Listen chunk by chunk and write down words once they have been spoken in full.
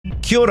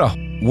Kia ora.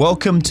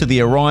 Welcome to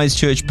the Arise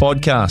Church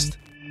podcast.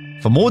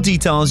 For more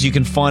details, you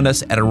can find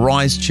us at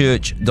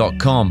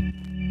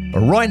arisechurch.com. But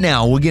right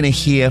now, we're going to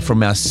hear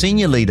from our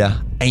senior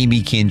leader,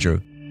 Amy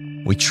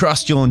Kendrew. We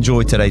trust you'll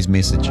enjoy today's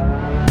message.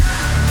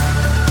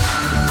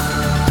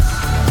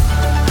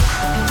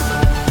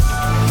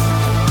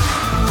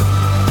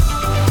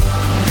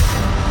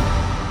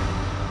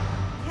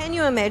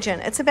 Imagine.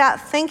 It's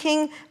about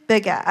thinking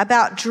bigger,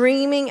 about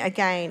dreaming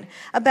again,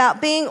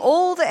 about being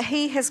all that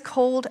He has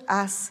called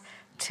us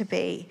to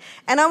be.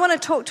 And I want to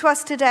talk to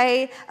us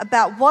today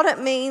about what it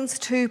means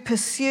to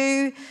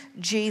pursue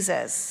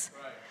Jesus.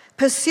 Right.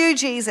 Pursue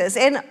Jesus.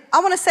 And I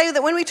want to say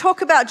that when we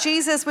talk about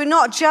Jesus, we're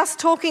not just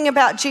talking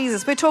about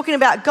Jesus. We're talking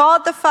about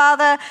God the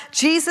Father,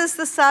 Jesus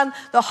the Son,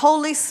 the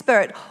Holy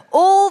Spirit,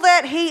 all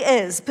that He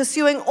is,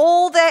 pursuing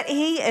all that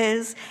He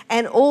is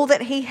and all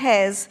that He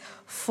has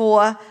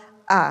for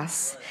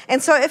us.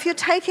 And so if you're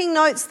taking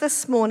notes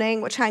this morning,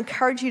 which I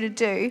encourage you to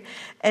do,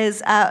 is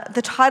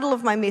the title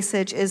of my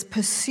message is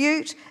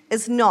Pursuit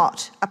is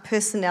Not a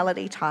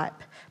Personality Type.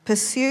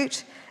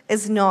 Pursuit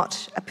is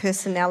not a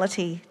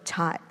personality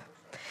type.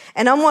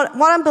 And what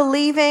I'm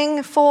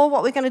believing for,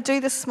 what we're going to do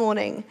this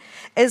morning,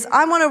 is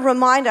I want to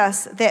remind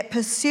us that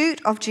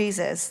pursuit of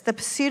Jesus, the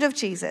pursuit of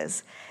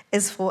Jesus,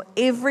 is for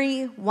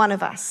every one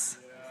of us.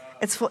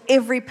 It's for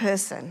every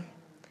person.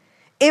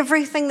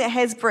 Everything that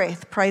has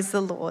breath, praise the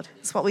Lord.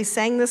 It's what we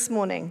sang this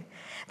morning.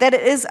 That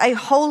it is a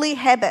holy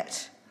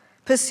habit.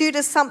 Pursuit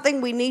is something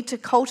we need to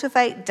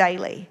cultivate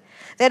daily.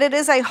 That it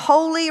is a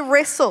holy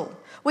wrestle.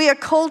 We are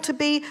called to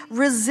be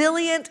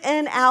resilient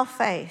in our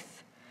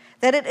faith.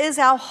 That it is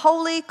our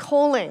holy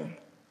calling.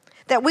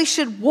 That we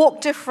should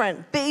walk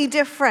different, be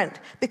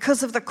different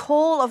because of the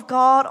call of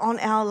God on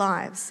our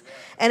lives.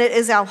 And it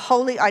is our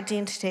holy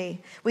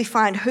identity. We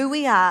find who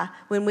we are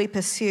when we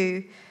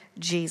pursue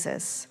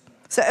Jesus.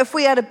 So if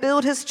we are to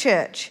build His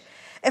church,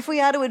 if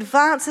we are to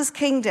advance His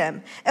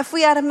kingdom, if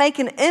we are to make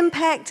an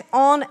impact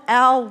on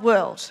our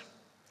world,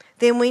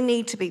 then we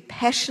need to be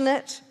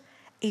passionate,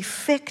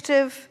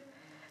 effective,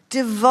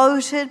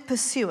 devoted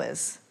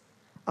pursuers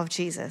of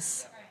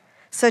Jesus.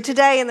 So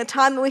today, in the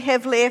time that we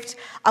have left,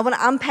 I want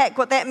to unpack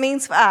what that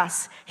means for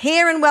us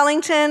here in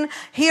Wellington,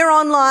 here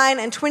online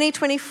in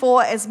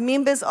 2024 as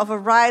members of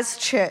Arise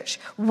Church.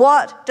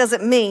 What does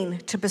it mean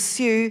to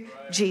pursue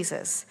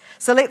Jesus?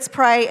 So let's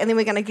pray, and then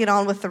we're going to get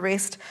on with the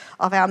rest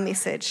of our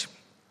message.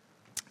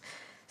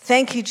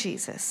 Thank you,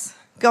 Jesus.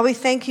 God, we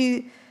thank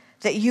you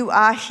that you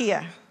are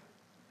here.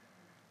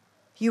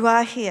 You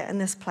are here in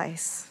this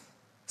place.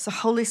 So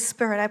Holy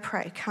Spirit, I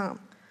pray, come.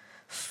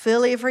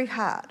 Fill every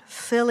heart,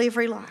 fill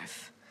every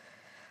life.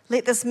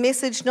 Let this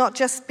message not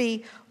just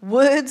be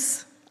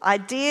words,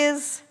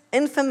 ideas,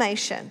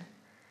 information,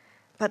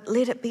 but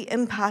let it be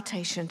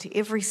impartation to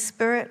every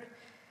spirit.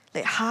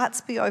 Let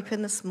hearts be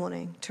open this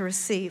morning to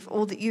receive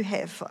all that you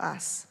have for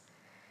us.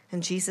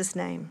 In Jesus'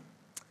 name,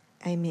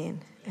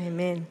 amen.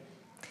 Amen.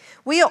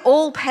 We are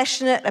all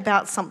passionate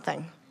about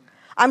something.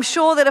 I'm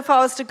sure that if I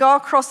was to go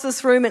across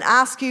this room and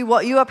ask you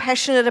what you are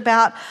passionate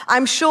about,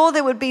 I'm sure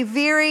there would be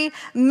very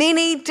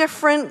many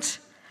different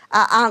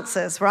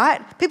answers,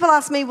 right? People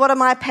ask me, what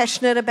am I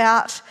passionate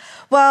about?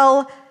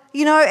 Well,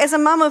 you know, as a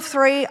mum of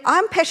three,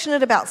 I'm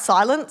passionate about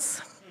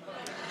silence,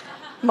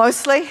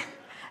 mostly,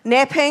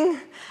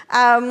 napping.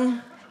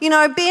 You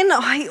know, Ben,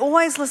 he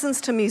always listens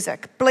to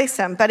music, bless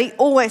him, but he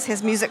always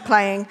has music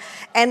playing.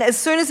 And as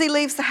soon as he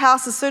leaves the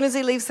house, as soon as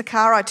he leaves the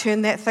car, I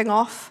turn that thing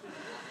off.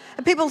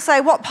 And people say,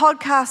 what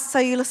podcasts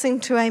are you listening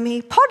to,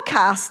 Amy?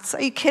 Podcasts?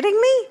 Are you kidding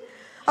me?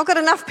 I've got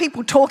enough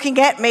people talking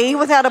at me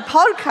without a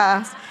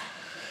podcast.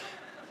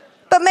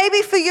 But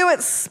maybe for you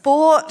it's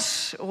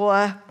sport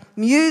or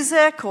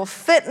music or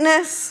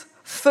fitness,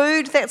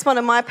 food, that's one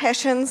of my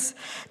passions,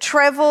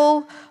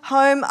 travel,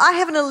 home. I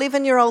have an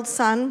 11-year-old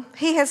son.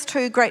 He has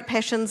two great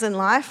passions in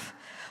life.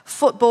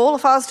 Football,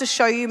 if I was to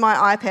show you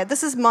my iPad,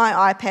 this is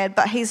my iPad,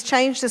 but he's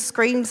changed his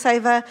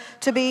screensaver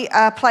to be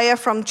a player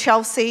from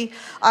Chelsea.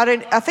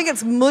 I think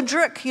it's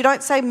Mudryk. You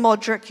don't say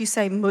Modric, you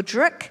say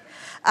Mudryk.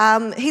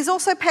 He's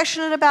also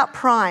passionate about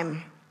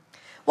Prime.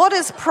 What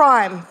is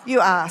Prime, you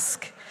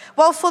ask?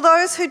 Well, for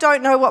those who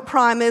don't know what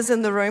Prime is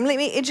in the room, let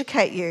me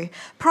educate you.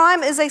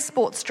 Prime is a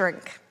sports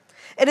drink.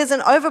 It is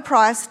an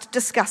overpriced,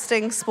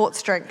 disgusting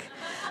sports drink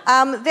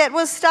that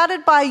was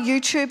started by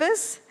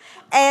YouTubers.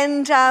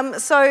 And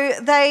so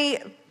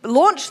they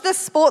launched this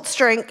sports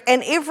drink,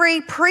 and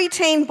every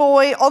preteen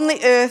boy on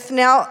the earth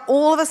now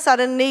all of a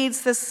sudden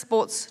needs this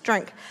sports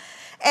drink.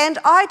 And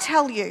I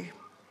tell you,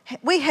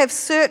 we have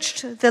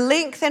searched the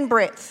length and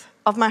breadth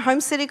of my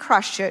home city,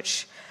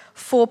 Christchurch,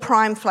 for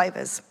Prime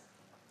flavours.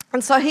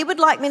 And so he would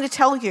like me to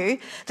tell you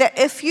that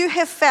if you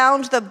have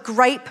found the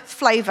grape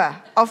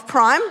flavour of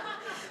Prime,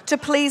 to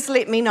please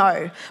let me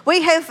know.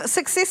 We have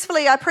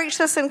successfully, I preached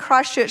this in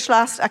Christchurch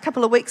a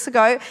couple of weeks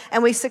ago,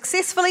 and we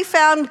successfully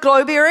found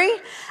glowberry,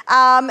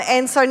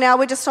 and so now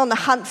we're just on the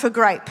hunt for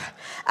grape.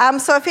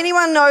 So if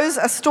anyone knows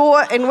a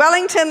store in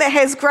Wellington that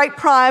has grape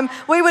Prime,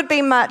 we would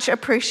be much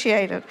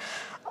appreciated.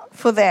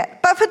 for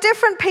that. But for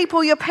different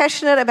people, you're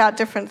passionate about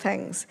different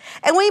things.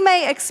 And we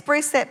may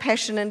express that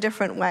passion in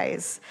different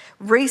ways.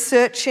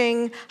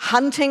 Researching,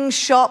 hunting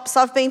shops.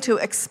 I've been to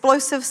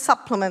explosive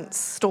supplements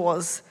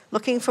stores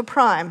looking for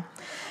Prime.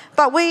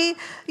 But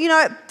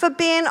for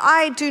Ben,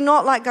 I do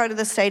not like go to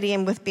the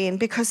stadium with Ben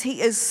because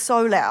he is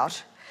so loud.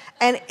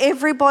 And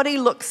everybody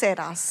looks at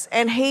us.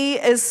 And he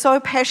is so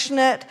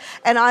passionate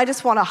and I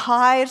just want to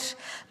hide.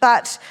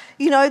 But,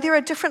 there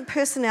are different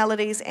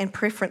personalities and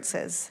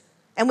preferences.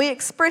 And we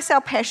express our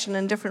passion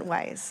in different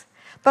ways.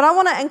 But I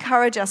want to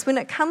encourage us when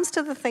it comes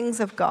to the things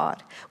of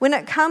God, when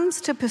it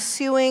comes to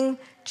pursuing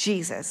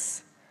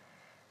Jesus,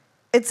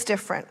 it's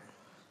different.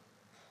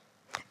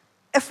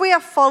 If we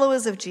are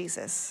followers of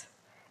Jesus,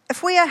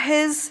 if we are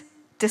his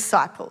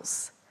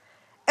disciples,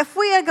 if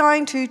we are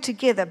going to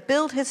together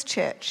build his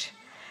church,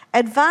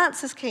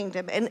 advance his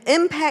kingdom, and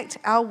impact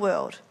our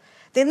world,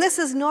 then this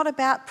is not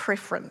about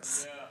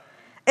preference.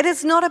 It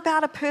is not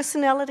about a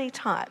personality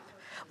type.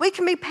 We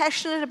can be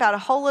passionate about a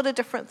whole lot of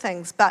different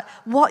things, but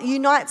what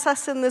unites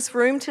us in this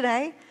room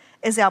today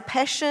is our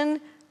passion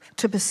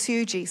to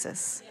pursue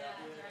Jesus.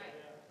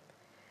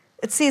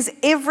 It says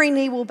every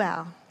knee will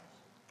bow,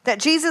 that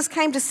Jesus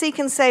came to seek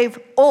and save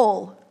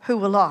all who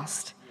were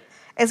lost.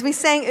 As we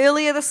sang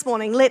earlier this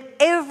morning, let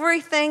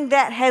everything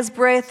that has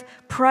breath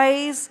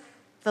praise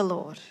the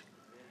Lord.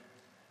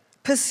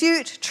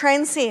 Pursuit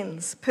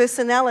transcends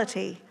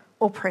personality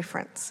or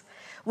preference.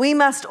 We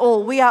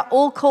are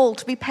all called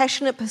to be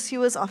passionate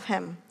pursuers of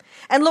him.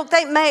 And look,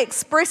 that may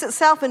express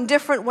itself in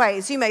different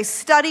ways. You may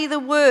study the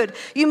word.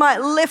 You might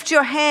lift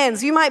your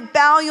hands. You might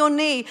bow your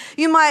knee.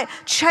 You might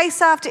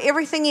chase after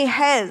everything he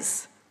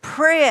has.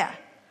 Prayer.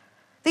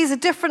 These are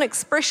different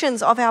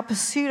expressions of our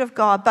pursuit of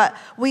God, but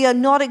we are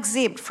not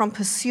exempt from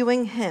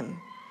pursuing him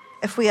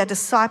if we are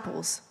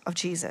disciples of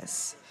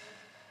Jesus.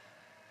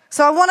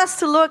 So I want us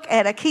to look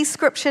at a key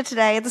scripture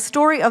today, the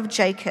story of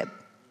Jacob.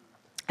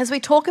 As we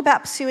talk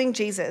about pursuing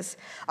Jesus,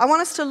 I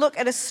want us to look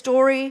at a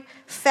story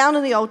found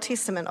in the Old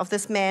Testament of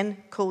this man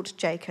called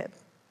Jacob.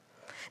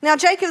 Now,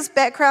 Jacob's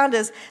background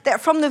is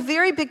that from the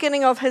very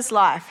beginning of his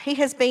life, he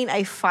has been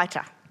a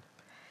fighter.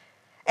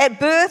 At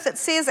birth, it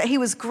says that he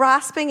was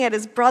grasping at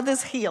his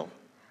brother's heel,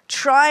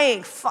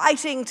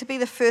 fighting to be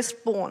the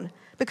firstborn,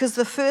 because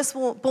the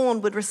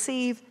firstborn would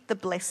receive the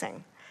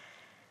blessing.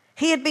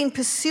 He had been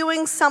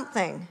pursuing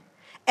something,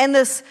 and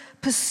this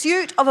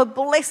pursuit of a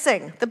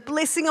blessing, the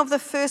blessing of the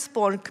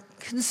firstborn,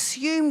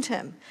 consumed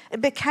him.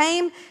 It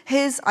became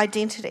his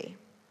identity.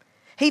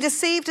 He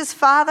deceived his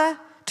father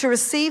to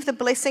receive the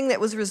blessing that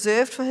was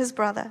reserved for his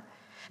brother.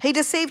 He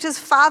deceived his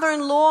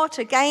father-in-law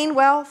to gain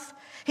wealth.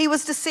 He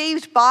was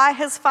deceived by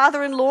his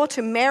father-in-law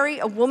to marry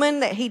a woman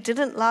that he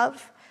didn't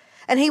love.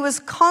 And he was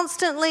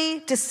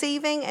constantly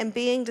deceiving and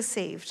being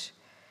deceived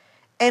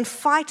and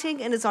fighting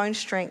in his own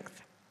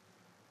strength.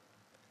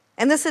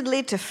 And this had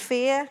led to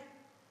fear,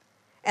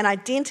 an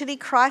identity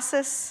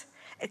crisis.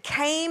 It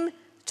came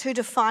to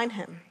define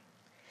him.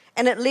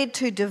 And it led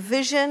to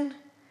division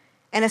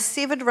and a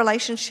severed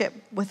relationship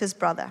with his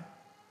brother.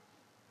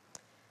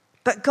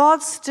 But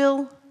God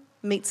still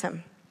meets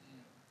him.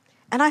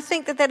 And I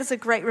think that is a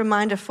great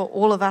reminder for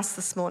all of us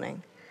this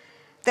morning.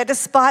 That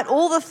despite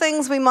all the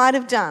things we might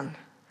have done,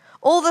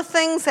 all the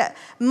things that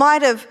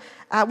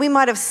we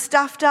might have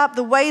stuffed up,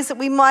 the ways that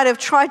we might have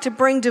tried to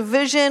bring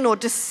division or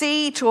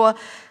deceit or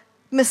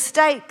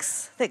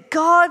mistakes, that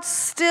God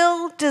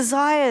still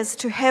desires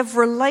to have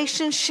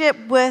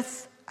relationship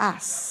with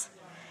us.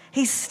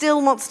 He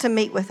still wants to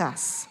meet with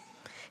us.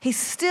 He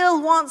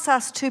still wants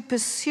us to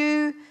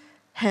pursue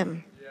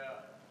him.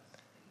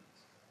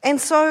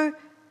 And so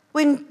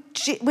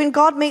when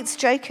God meets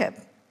Jacob,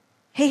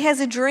 he has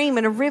a dream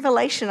and a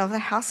revelation of the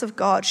house of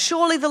God.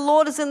 Surely the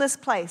Lord is in this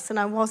place, and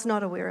I was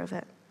not aware of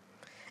it.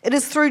 It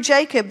is through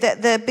Jacob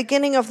that the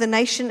beginning of the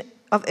nation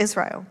of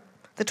Israel,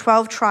 the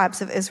 12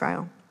 tribes of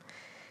Israel.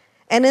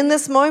 And in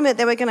this moment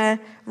that we're going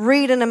to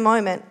read in a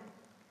moment,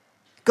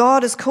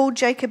 God has called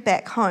Jacob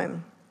back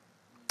home.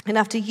 And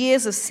after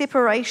years of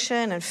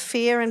separation and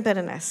fear and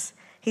bitterness,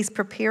 he's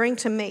preparing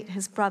to meet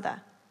his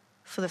brother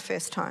for the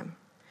first time.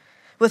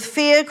 With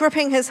fear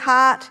gripping his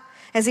heart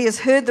as he has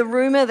heard the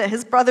rumor that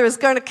his brother is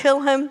going to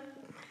kill him.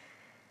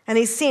 And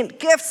he sent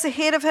gifts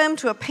ahead of him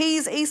to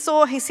appease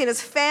Esau. He sent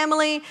his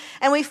family.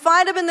 And we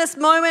find him in this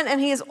moment and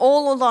he is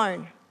all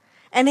alone.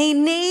 And he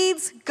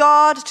needs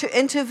God to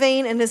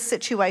intervene in his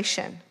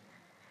situation.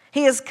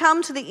 He has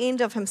come to the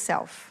end of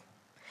himself.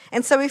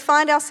 And so we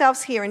find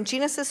ourselves here in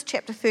Genesis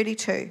chapter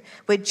 32,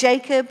 where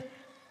Jacob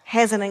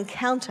has an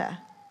encounter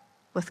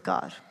with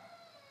God.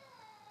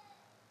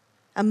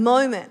 A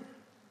moment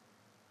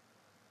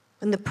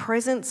in the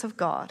presence of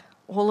God,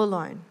 all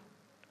alone,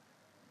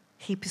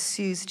 he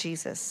pursues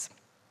Jesus.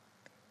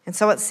 And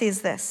so it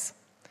says this,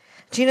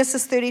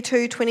 Genesis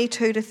 32,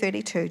 22 to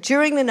 32.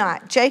 During the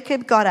night,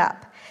 Jacob got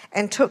up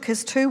and took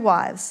his 2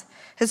 wives,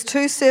 his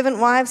 2 servant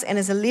wives, and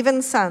his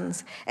 11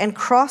 sons, and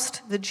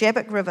crossed the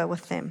Jabbok River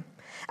with them.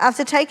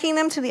 After taking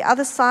them to the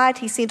other side,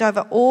 he sent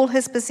over all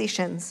his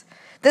possessions.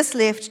 This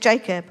left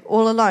Jacob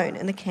all alone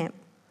in the camp.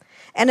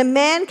 And a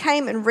man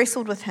came and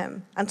wrestled with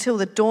him until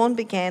the dawn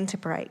began to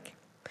break.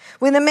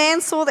 When the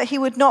man saw that he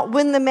would not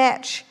win the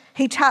match,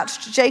 he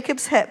touched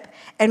Jacob's hip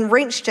and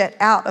wrenched it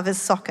out of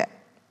his socket.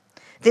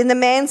 Then the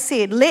man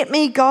said, "Let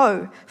me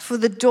go, for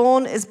the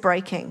dawn is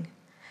breaking."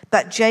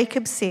 But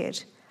Jacob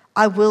said,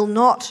 "I will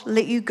not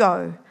let you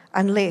go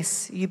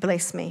unless you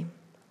bless me."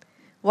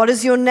 "What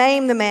is your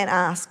name?" the man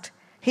asked.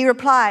 He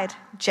replied,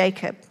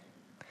 "Jacob."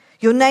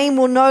 "Your name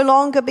will no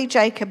longer be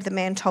Jacob," the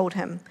man told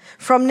him.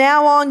 "From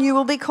now on you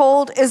will be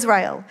called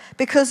Israel,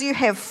 because you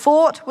have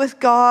fought with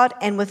God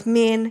and with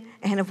men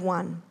and have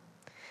won."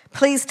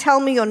 "Please tell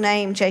me your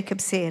name,"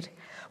 Jacob said.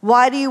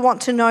 "Why do you want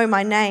to know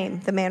my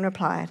name?" the man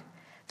replied.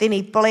 Then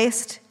he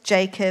blessed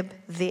Jacob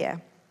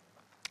there.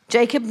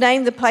 Jacob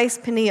named the place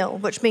Peniel,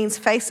 which means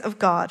face of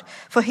God,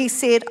 for he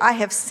said, "I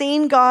have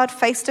seen God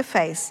face to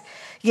face,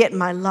 yet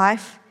my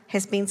life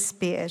has been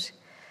spared."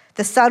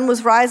 The sun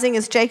was rising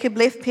as Jacob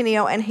left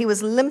Peniel, and he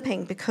was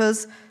limping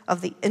because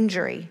of the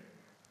injury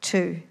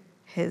to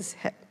his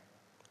hip.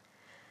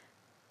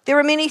 There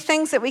are many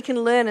things that we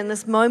can learn in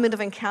this moment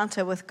of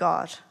encounter with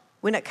God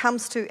when it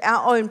comes to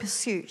our own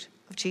pursuit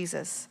of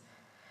Jesus.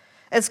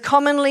 It's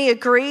commonly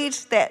agreed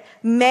that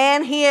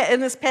man here in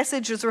this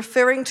passage is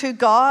referring to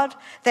God,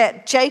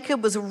 that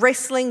Jacob was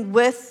wrestling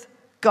with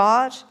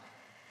God,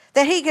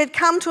 that he had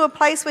come to a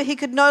place where he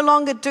could no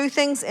longer do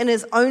things in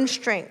his own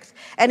strength,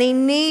 and he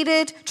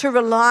needed to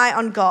rely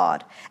on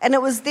God. And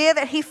it was there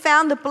that he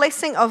found the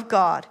blessing of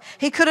God.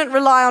 He couldn't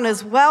rely on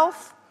his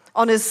wealth,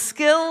 on his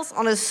skills,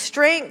 on his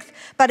strength,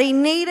 but he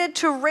needed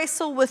to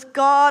wrestle with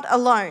God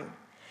alone.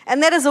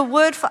 And that is a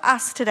word for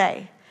us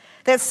today,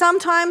 that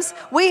sometimes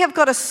we have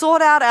got to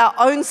sort out our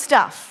own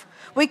stuff.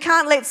 We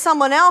can't let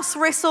someone else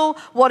wrestle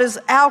what is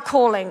our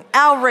calling,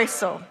 our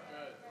wrestle.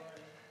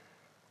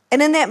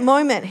 And in that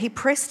moment, he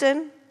pressed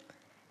in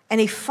and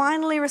he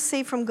finally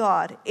received from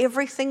God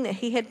everything that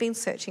he had been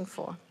searching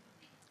for.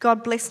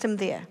 God blessed him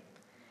there.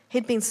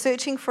 He'd been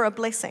searching for a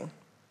blessing,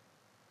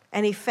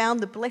 and he found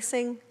the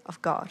blessing of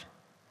God.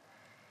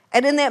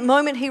 And in that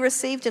moment, he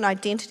received an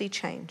identity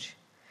change.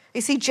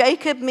 You see,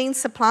 Jacob means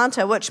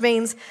supplanter, which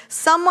means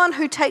someone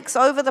who takes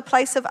over the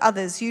place of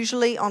others,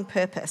 usually on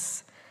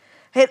purpose.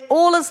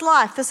 All his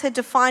life, this had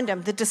defined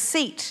him, the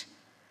deceit,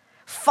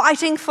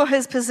 fighting for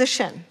his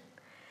position.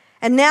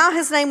 And now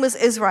his name was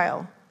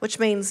Israel, which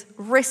means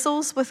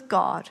wrestles with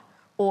God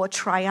or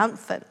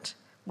triumphant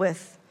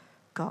with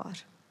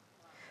God.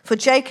 For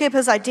Jacob,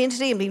 his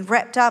identity had been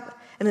wrapped up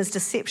in his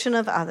deception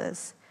of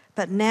others,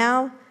 but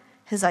now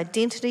his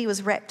identity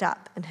was wrapped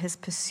up in his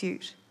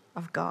pursuit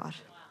of God.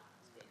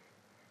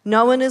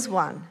 No one is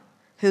one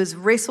who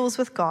wrestles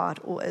with God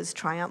or is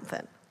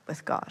triumphant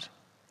with God.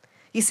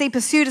 You see,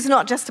 pursuit is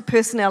not just a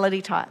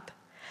personality type,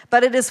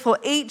 but it is for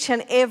each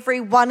and every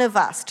one of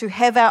us to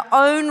have our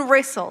own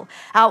wrestle,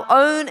 our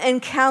own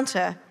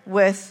encounter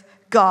with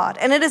God.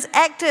 And it is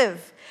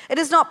active. It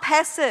is not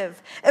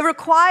passive. It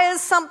requires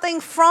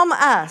something from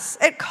us.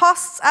 It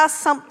costs us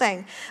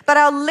something. But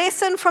our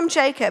lesson from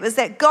Jacob is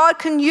that God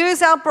can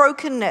use our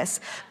brokenness.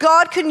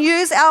 God can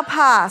use our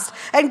past.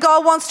 And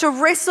God wants to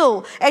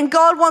wrestle. And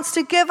God wants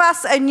to give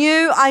us a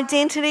new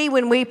identity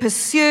when we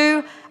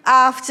pursue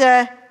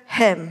after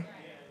Him.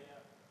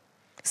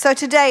 So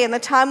today, in the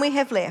time we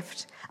have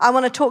left, I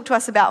want to talk to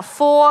us about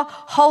 4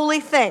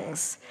 holy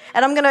things.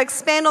 And I'm going to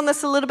expand on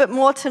this a little bit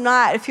more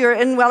tonight. If you're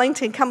in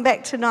Wellington, come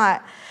back tonight.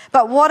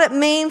 But what it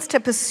means to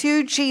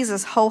pursue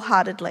Jesus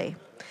wholeheartedly.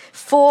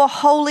 4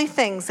 holy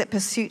things that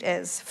pursuit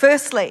is.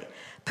 Firstly,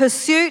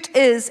 pursuit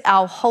is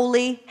our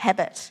holy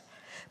habit.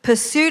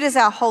 Pursuit is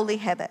our holy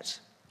habit.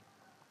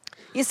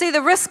 You see,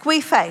 the risk we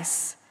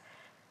face,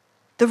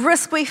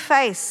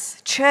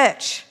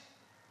 church,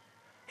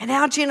 in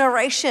our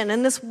generation,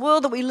 in this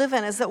world that we live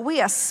in, is that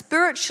we are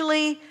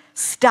spiritually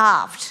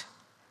starved.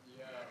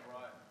 Yeah,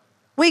 right.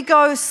 We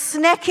go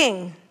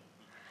snacking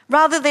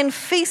rather than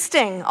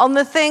feasting on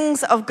the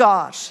things of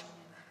God.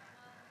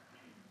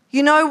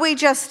 You know, we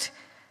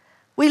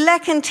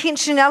lack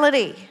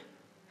intentionality.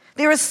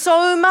 There is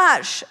so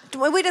much.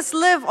 We just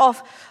live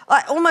off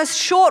like almost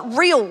short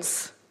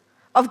reels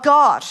of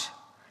God,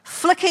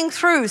 flicking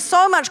through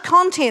so much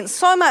content,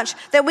 so much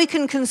that we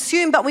can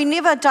consume, but we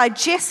never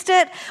digest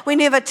it, we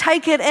never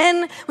take it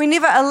in, we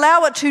never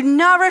allow it to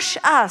nourish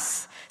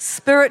us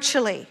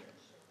spiritually.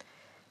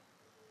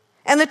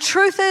 And the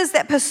truth is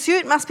that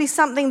pursuit must be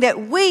something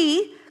that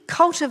we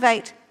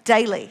cultivate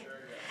daily.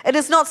 It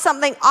is not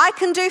something I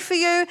can do for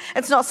you.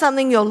 It's not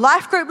something your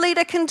life group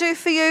leader can do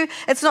for you.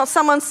 It's not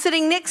someone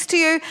sitting next to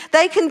you.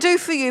 They can do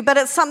for you, but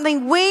it's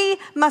something we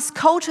must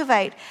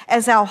cultivate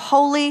as our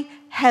holy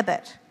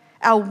habit.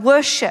 Our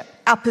worship,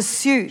 our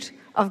pursuit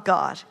of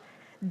God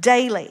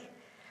daily.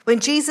 When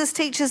Jesus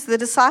teaches the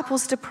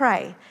disciples to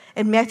pray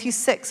in Matthew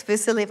 6,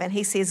 verse 11,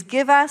 he says,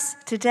 "Give us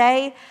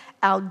today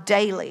our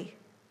daily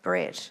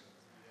bread."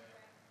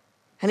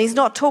 And he's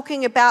not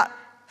talking about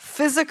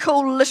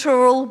physical,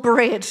 literal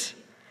bread,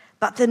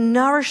 but the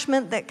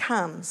nourishment that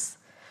comes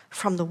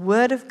from the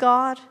Word of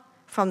God,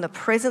 from the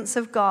presence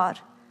of God,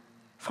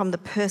 from the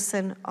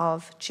person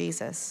of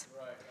Jesus.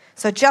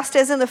 So just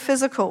as in the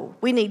physical,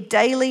 we need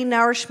daily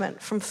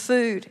nourishment from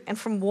food and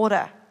from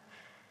water,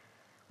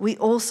 we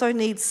also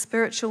need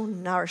spiritual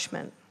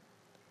nourishment.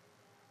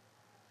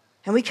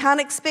 And we can't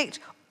expect,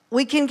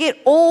 we can get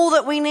all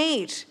that we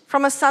need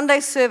from a Sunday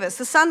service.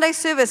 The Sunday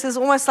service is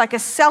almost like a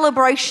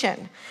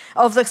celebration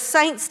of the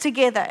saints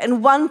together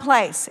in one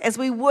place as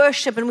we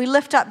worship and we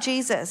lift up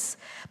Jesus.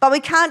 But we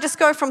can't just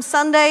go from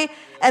Sunday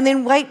and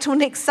then wait till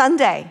next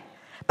Sunday.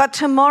 But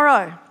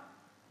tomorrow,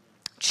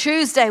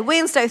 Tuesday,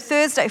 Wednesday,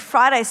 Thursday,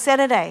 Friday,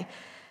 Saturday,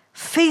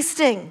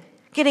 feasting,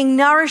 getting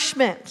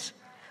nourishment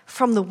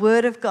from the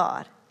Word of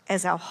God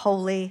as our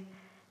holy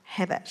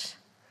habit.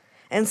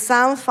 In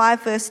Psalm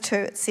 5 verse 2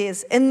 it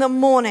says, "In the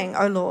morning,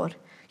 O Lord,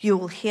 you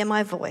will hear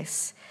my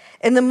voice.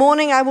 In the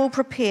morning I will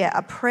prepare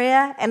a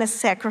prayer and a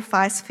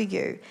sacrifice for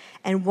you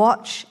and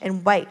watch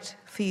and wait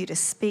for you to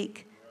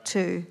speak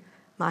to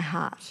my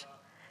heart."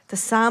 The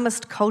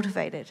psalmist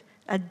cultivated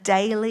a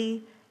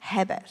daily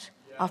habit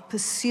of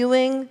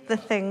pursuing the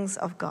things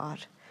of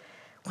God.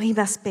 We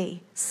must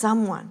be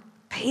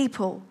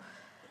people,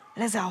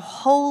 it is our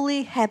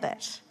holy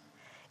habit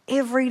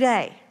every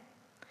day.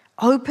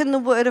 Open the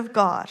Word of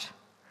God.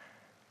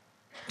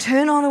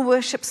 Turn on a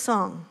worship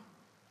song.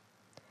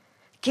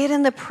 Get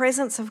in the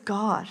presence of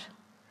God.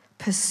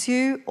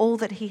 Pursue all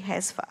that He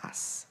has for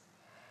us.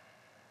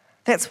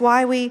 That's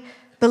why we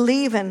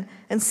believe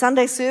in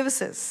Sunday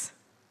services,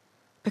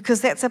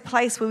 because that's a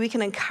place where we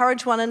can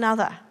encourage one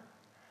another,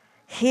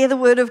 hear the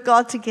Word of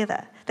God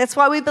together. That's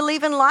why we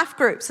believe in life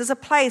groups as a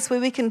place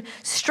where we can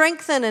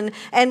strengthen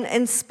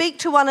and speak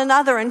to one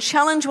another and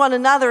challenge one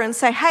another and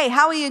say, hey,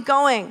 how are you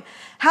going?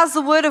 How's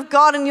the Word of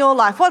God in your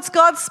life? What's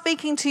God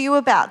speaking to you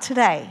about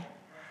today?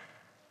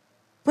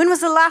 When was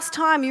the last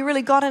time you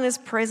really got in His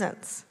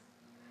presence?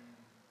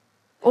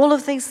 All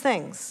of these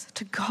things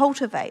to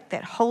cultivate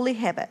that holy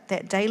habit,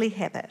 that daily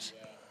habit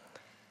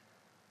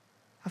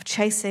of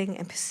chasing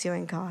and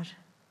pursuing God.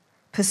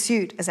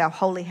 Pursuit is our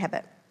holy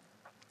habit.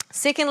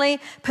 Secondly,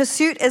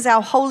 pursuit is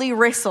our holy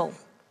wrestle.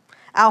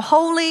 Our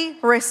holy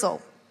wrestle.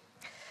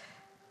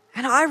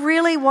 And I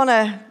really want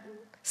to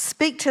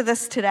speak to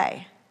this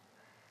today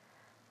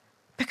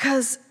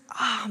because,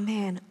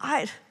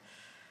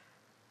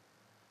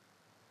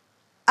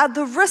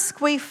 the risk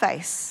we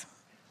face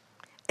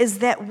is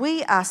that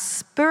we are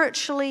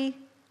spiritually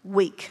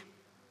weak.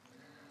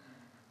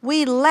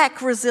 We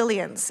lack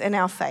resilience in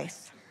our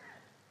faith.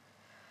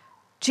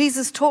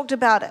 Jesus talked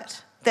about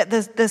it, that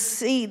the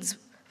seeds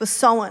were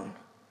sown,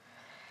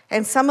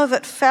 and some of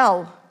it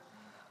fell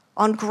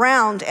on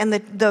ground, and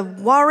the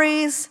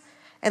worries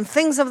and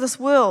things of this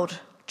world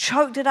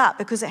choked it up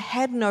because it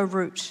had no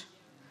root.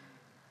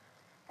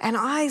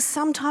 And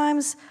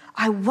sometimes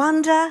I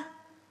wonder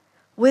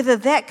whether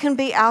that can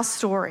be our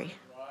story,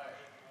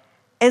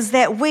 is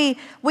that we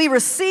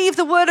receive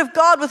the Word of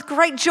God with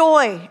great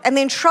joy, and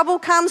then trouble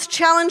comes,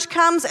 challenge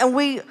comes, and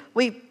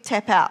we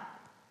tap out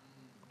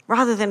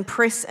rather than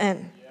press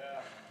in.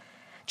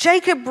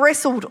 Jacob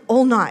wrestled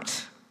all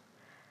night.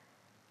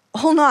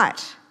 All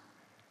night.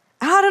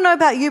 And I don't know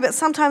about you, but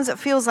sometimes it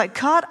feels like,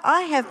 God,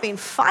 I have been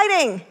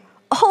fighting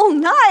all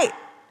night.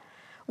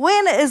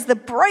 When is the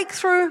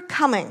breakthrough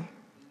coming?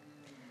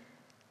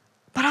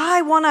 But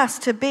I want us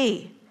to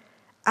be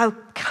a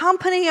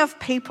company of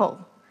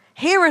people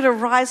here at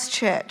Arise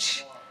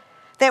Church,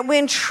 that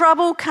when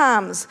trouble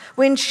comes,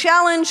 when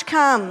challenge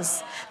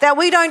comes, that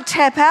we don't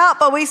tap out,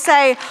 but we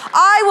say,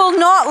 I will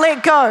not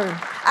let go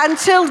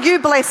until you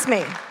bless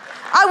me.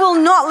 I will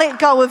not let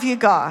go of you,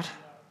 God.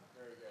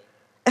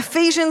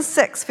 Ephesians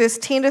 6, verse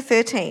 10 to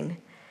 13.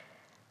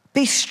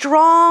 Be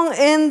strong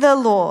in the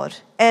Lord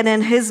and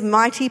in His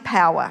mighty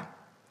power.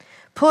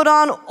 Put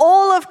on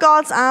all of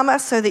God's armor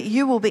so that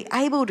you will be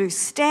able to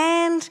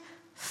stand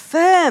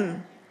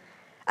firm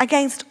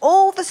against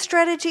all the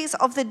strategies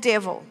of the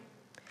devil.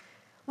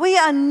 We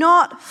are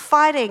not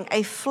fighting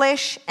a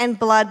flesh and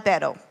blood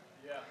battle.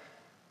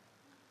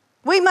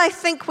 We may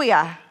think we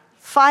are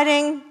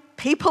fighting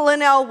people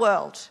in our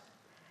world,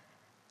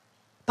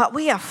 but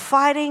we are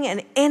fighting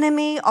an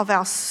enemy of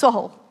our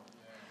soul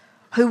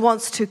who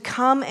wants to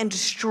come and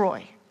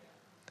destroy.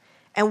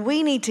 And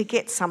we need to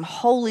get some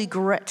holy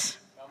grit.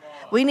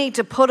 We need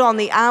to put on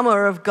the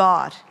armor of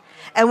God.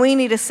 And we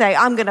need to say,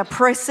 I'm going to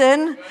press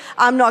in.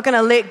 I'm not going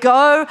to let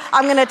go.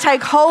 I'm going to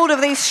take hold of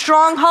these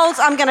strongholds.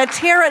 I'm going to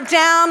tear it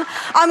down.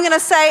 I'm going to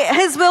say,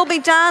 His will be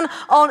done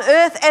on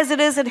earth as it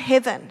is in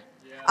heaven.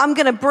 I'm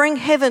going to bring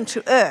heaven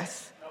to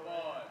earth.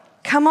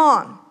 Come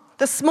on.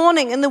 This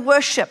morning in the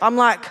worship, I'm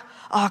like,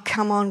 oh,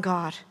 come on,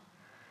 God.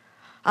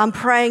 I'm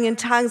praying in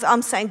tongues.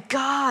 I'm saying,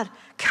 God,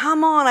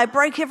 come on. I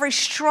break every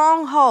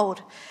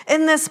stronghold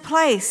in this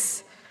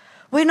place.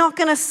 We're not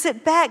going to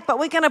sit back, but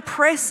we're going to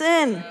press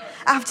in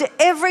after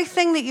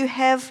everything that you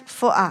have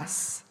for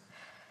us.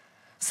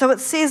 So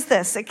it says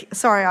this,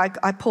 sorry,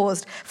 I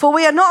paused. For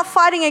we are not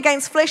fighting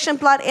against flesh and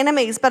blood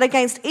enemies, but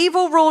against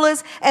evil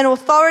rulers and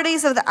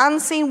authorities of the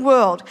unseen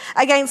world,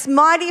 against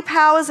mighty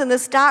powers in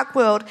this dark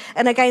world,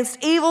 and against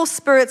evil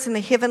spirits in the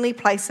heavenly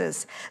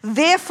places.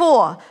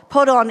 Therefore,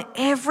 put on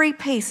every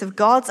piece of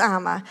God's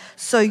armor,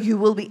 so you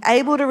will be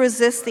able to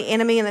resist the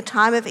enemy in the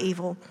time of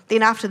evil.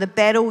 Then after the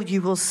battle,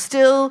 you will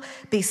still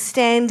be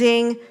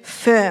standing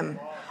firm.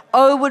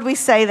 Oh, would we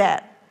say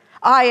that?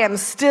 I am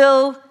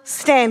still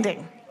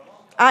standing.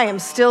 I am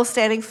still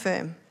standing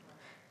firm.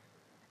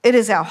 It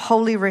is our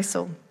holy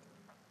wrestle.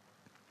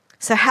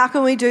 So how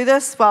can we do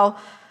this? Well,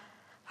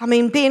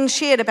 Ben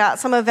shared about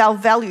some of our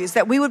values,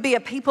 that we would be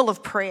a people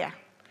of prayer.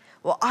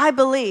 Well, I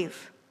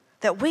believe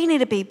that we need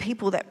to be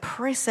people that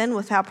press in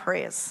with our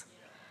prayers.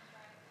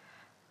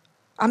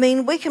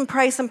 We can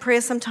pray some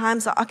prayers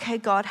sometimes, like, okay,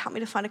 God, help me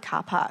to find a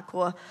car park,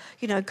 or,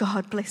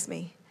 God, bless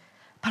me.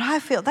 But I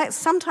feel that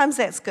sometimes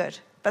that's good.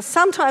 But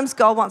sometimes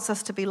God wants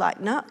us to be like,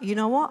 no, you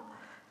know what?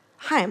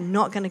 I am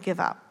not going to give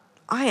up.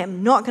 I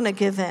am not going to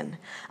give in.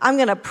 I'm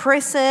going to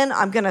press in,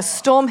 I'm going to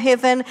storm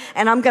heaven,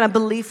 and I'm going to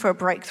believe for a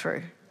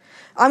breakthrough.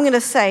 I'm going to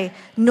say,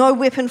 no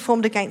weapon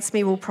formed against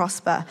me will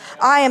prosper.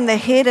 I am the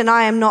head and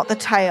I am not the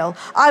tail.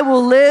 I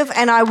will live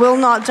and I will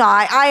not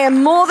die. I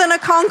am more than a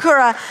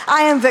conqueror.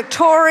 I am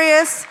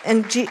victorious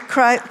in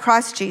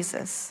Christ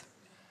Jesus.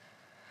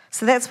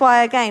 So that's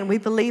why, again, we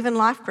believe in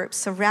life groups,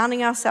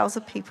 surrounding ourselves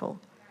with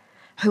people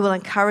who will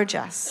encourage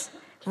us,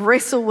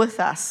 wrestle with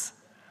us,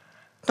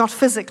 not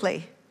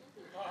physically,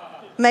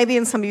 maybe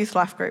in some youth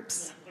life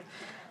groups,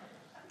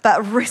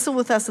 but wrestle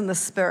with us in the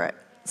spirit.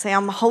 Say,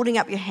 I'm holding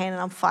up your hand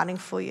and I'm fighting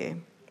for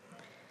you.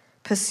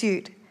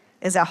 Pursuit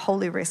is our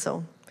holy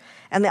wrestle.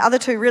 And the other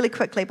two really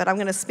quickly, but I'm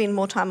going to spend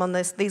more time on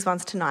these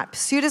ones tonight.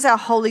 Pursuit is our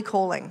holy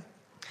calling.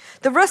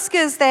 The risk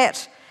is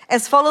that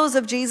as followers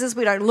of Jesus,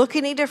 we don't look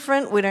any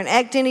different, we don't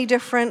act any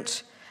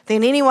different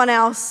than anyone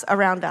else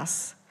around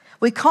us.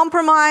 We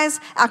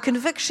compromise our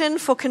conviction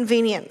for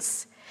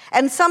convenience.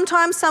 And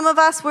sometimes some of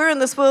us, we're in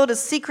this world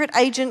as secret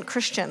agent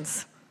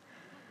Christians.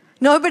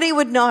 Nobody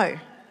would know.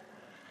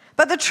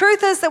 But the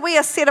truth is that we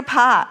are set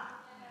apart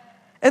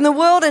in the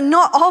world and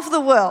not of the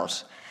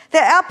world.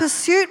 That our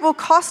pursuit will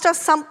cost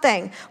us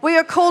something. We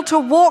are called to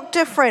walk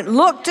different,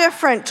 look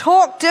different,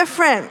 talk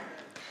different.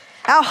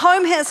 Our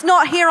home is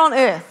not here on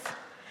earth.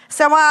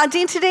 So our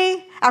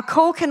identity, our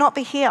call cannot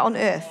be here on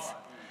earth.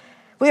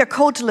 We are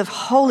called to live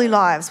holy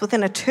lives with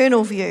an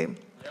eternal view.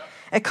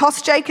 It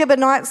cost Jacob a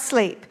night's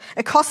sleep.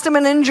 It cost him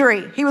an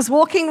injury. He was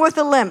walking with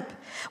a limp.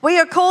 We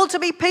are called to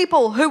be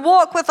people who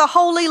walk with a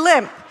holy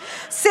limp,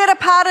 set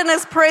apart in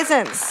his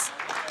presence,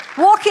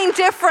 walking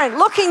different,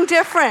 looking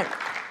different.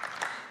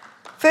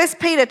 1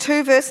 Peter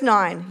 2 verse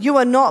 9, you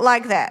are not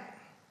like that.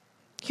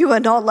 You are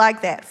not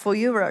like that, for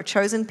you are a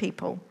chosen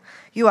people.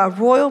 You are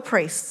royal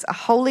priests, a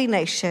holy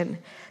nation,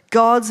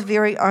 God's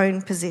very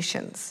own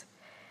possessions.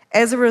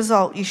 As a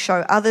result, you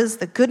show others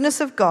the goodness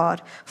of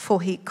God,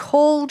 for he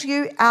called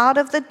you out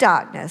of the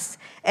darkness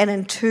and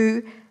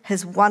into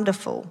his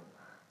wonderful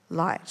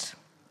light.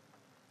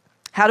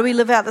 How do we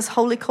live out this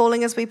holy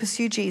calling as we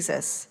pursue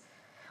Jesus?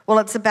 Well,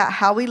 it's about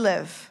how we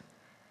live,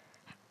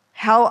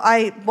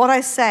 what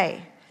I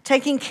say,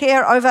 taking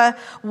care over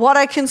what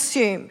I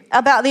consume,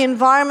 about the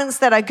environments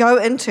that I go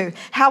into,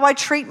 how I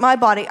treat my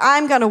body.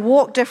 I'm going to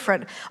walk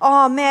different.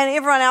 Oh man,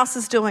 everyone else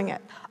is doing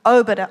it.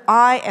 Oh, but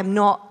I am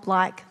not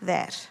like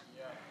that.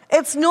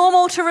 It's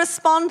normal to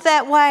respond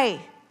that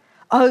way.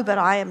 Oh, but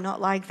I am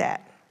not like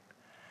that.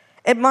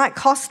 It might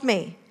cost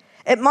me.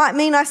 It might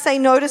mean I say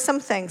no to some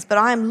things, but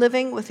I am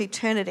living with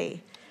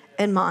eternity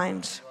in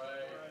mind.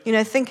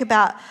 Think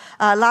about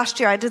last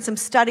year I did some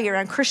study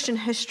around Christian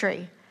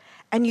history,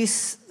 and you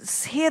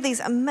hear these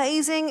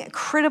amazing,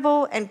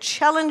 incredible, and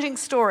challenging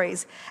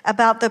stories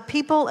about the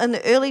people in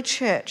the early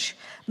church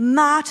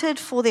martyred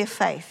for their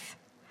faith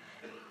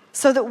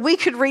so that we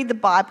could read the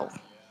Bible.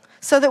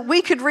 So that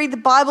we could read the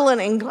Bible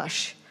in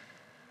English,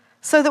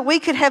 so that we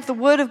could have the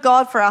Word of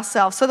God for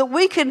ourselves, so that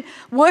we could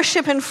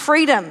worship in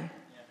freedom,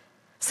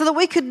 so that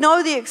we could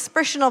know the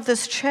expression of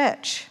this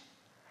church.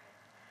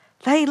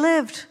 They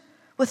lived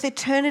with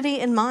eternity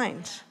in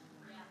mind.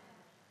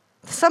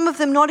 Some of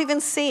them not even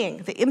seeing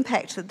the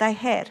impact that they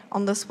had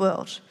on this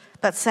world,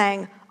 but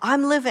saying,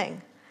 I'm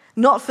living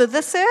not for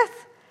this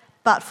earth,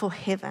 but for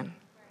heaven.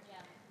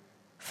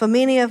 For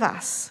many of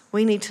us,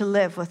 we need to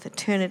live with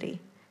eternity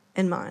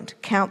in mind,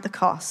 count the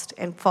cost,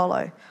 and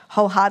follow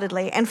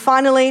wholeheartedly. And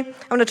finally,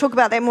 I'm going to talk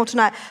about that more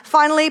tonight.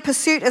 Finally,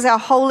 pursuit is our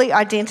holy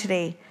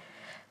identity.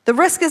 The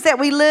risk is that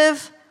we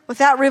live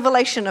without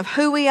revelation of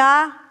who we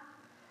are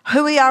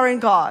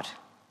in God,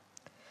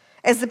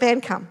 as the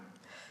band come.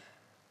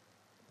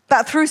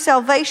 But through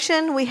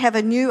salvation, we have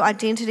a new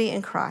identity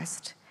in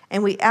Christ,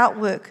 and we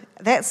outwork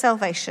that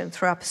salvation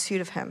through our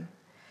pursuit of him.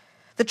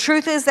 The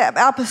truth is that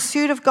our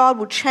pursuit of God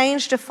will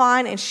change,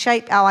 define, and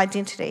shape our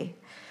identity.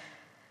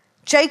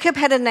 Jacob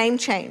had a name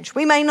change.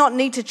 We may not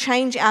need to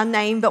change our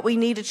name, but we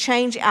need to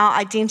change our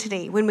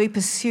identity when we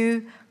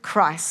pursue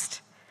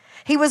Christ.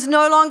 He was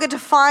no longer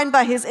defined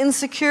by his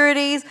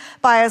insecurities,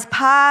 by his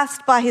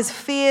past, by his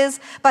fears,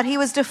 but he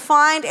was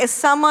defined as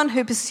someone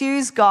who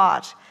pursues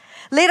God.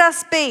 Let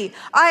us be.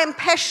 I am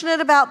passionate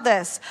about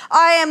this.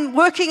 I am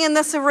working in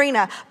this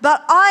arena,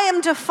 but I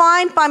am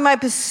defined by my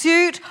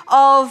pursuit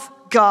of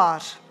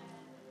God.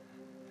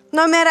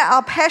 No matter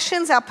our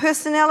passions, our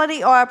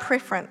personality, or our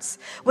preference,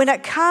 when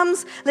it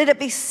comes, let it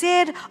be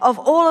said of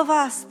all of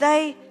us,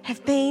 they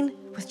have been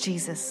with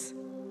Jesus.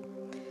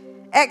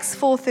 Acts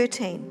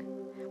 4:13,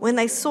 when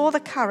they saw the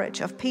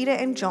courage of Peter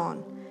and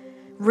John,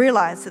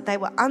 realized that they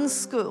were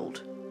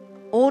unschooled,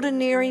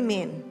 ordinary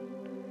men,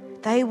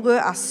 they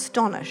were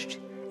astonished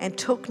and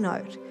took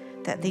note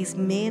that these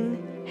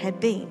men had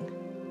been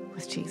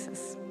with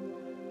Jesus.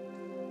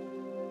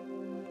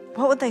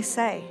 What would they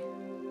say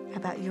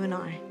about you and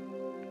I?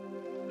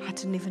 I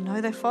didn't even know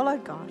they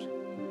followed God.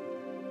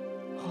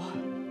 Oh,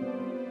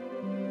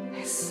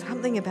 there's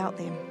something about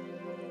them.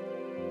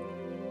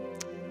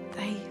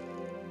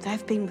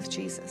 They've been with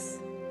Jesus.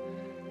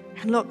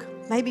 And look,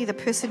 maybe the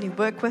person you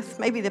work with,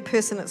 maybe the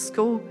person at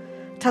school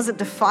doesn't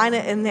define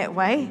it in that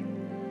way,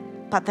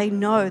 but they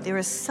know there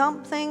is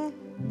something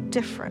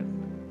different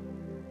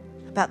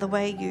about the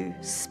way you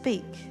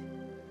speak,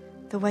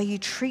 the way you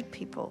treat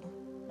people,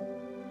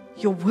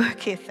 your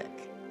work ethic,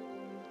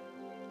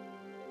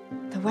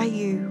 the way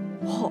you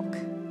walk,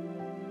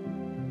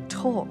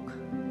 talk,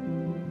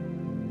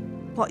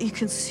 what you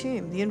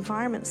consume, the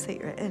environments that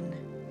you're in.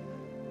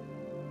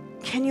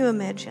 Can you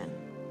imagine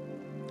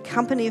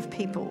company of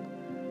people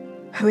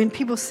who, when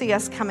people see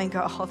us come and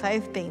go, oh,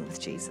 they've been with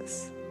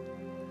Jesus.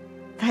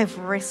 They've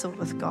wrestled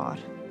with God.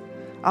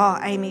 Oh,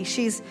 Amy,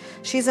 she's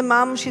a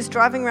mum. She's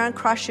driving around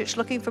Christchurch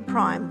looking for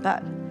Prime,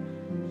 but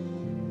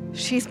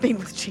she's been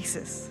with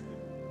Jesus.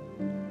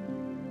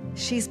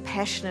 She's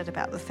passionate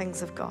about the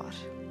things of God.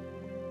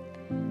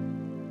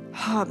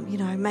 Oh,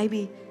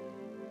 maybe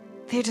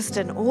they're just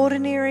an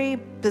ordinary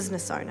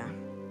business owner.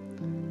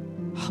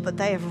 Oh, but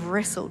they have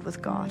wrestled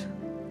with God.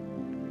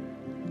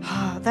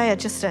 Oh,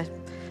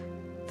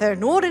 they're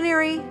an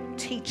ordinary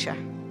teacher.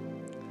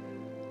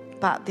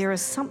 But there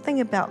is something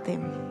about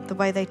them, the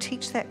way they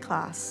teach that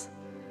class,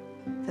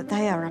 that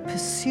they are a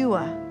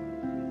pursuer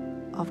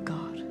of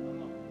God.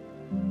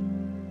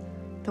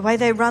 The way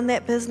they run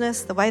that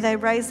business, the way they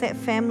raise that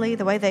family,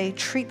 the way they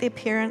treat their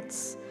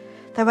parents,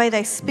 the way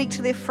they speak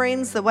to their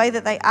friends, the way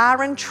that they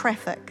are in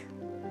traffic,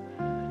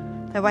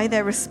 the way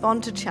they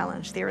respond to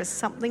challenge. There is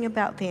something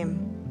about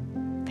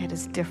them that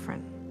is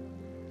different.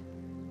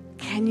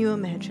 Can you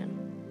imagine?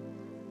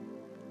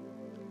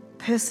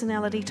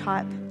 Personality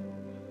type,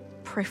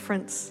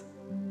 preference,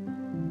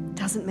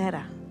 doesn't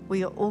matter.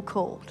 We are all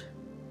called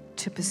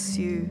to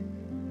pursue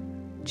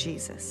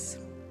Jesus.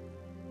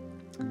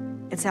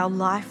 It's our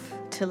life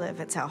to live.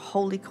 It's our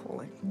holy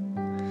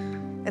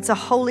calling. It's a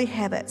holy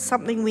habit,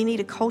 something we need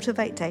to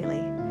cultivate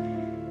daily.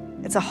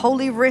 It's a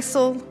holy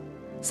wrestle,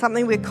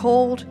 something we're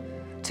called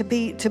to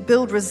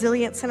build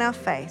resilience in our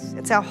faith.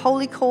 It's our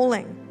holy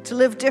calling to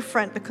live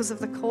different because of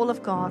the call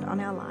of God on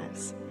our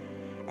lives.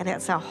 And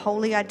it's our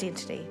holy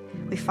identity.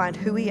 We find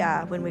who we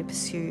are when we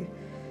pursue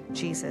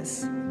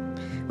Jesus.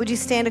 Would you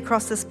stand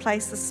across this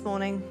place this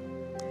morning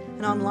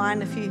and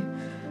online if you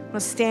want to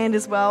stand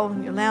as well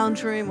in your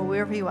lounge room or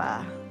wherever you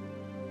are?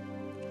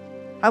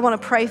 I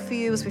want to pray for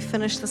you as we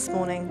finish this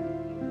morning.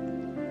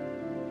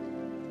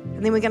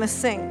 And then we're going to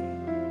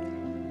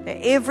sing that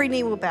every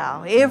knee will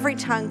bow, every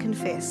tongue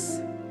confess.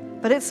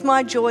 But it's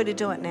my joy to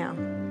do it now.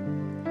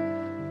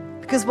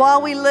 Because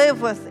while we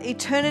live with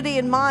eternity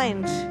in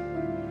mind,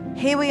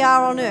 here we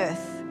are on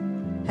earth,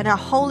 and our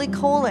holy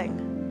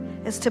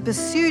calling is to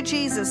pursue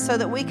Jesus so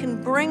that we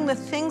can bring the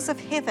things of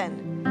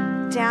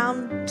heaven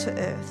down to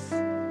earth.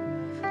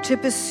 To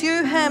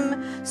pursue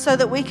Him so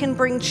that we can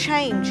bring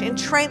change and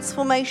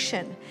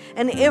transformation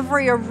in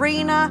every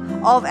arena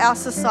of our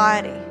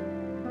society.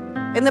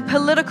 In the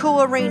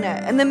political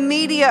arena, in the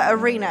media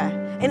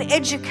arena, in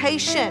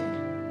education.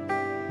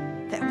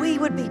 That we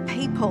would be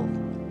people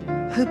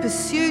who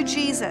pursue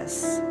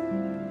Jesus.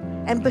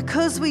 And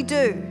because we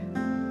do,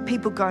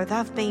 people go,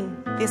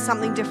 there's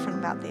something different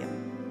about them.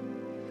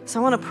 So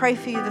I want to pray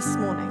for you this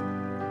morning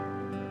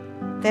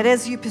that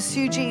as you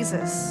pursue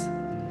Jesus,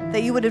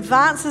 that you would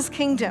advance His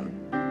kingdom,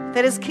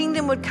 that His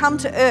kingdom would come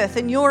to earth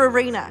in your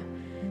arena,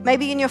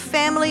 maybe in your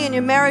family, in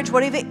your marriage,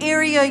 whatever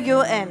area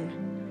you're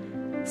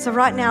in. So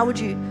right now, would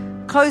you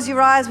close your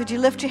eyes? Would you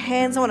lift your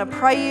hands? I want to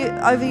pray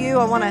over you.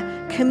 I want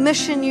to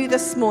commission you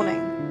this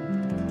morning.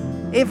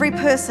 Every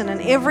person in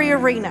every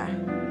arena,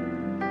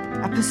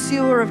 a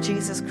pursuer of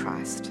Jesus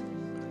Christ.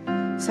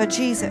 So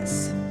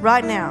Jesus,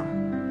 right now,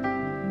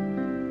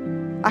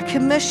 I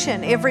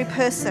commission every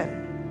person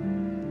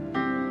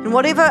in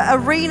whatever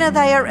arena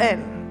they are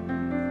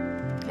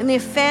in their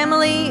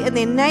family, in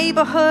their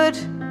neighborhood,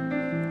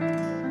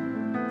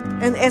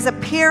 and as a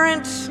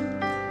parent,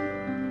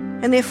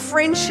 in their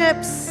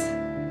friendships,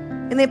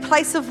 in their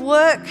place of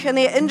work, in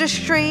their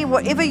industry,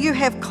 whatever you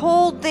have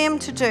called them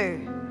to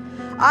do.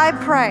 I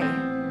pray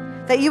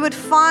that you would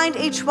find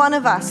each one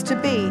of us to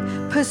be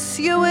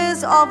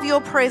pursuers of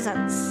your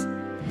presence,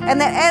 And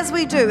that as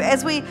we do,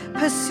 as we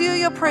pursue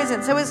your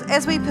presence, so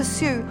as we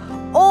pursue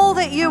all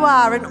that you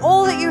are and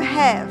all that you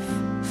have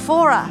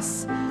for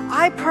us,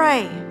 I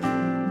pray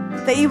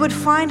that you would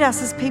find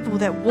us as people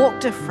that walk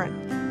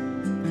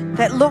different,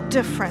 that look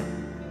different,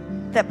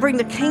 that bring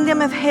the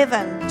kingdom of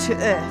heaven to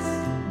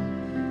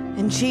earth.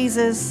 In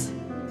Jesus'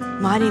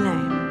 mighty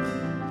name.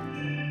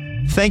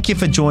 Thank you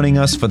for joining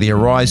us for the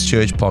Arise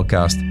Church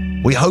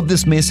podcast. We hope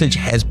this message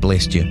has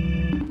blessed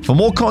you. For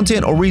more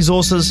content or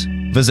resources,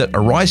 visit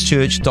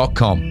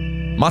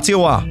arisechurch.com. Mate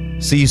o.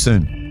 See you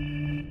soon.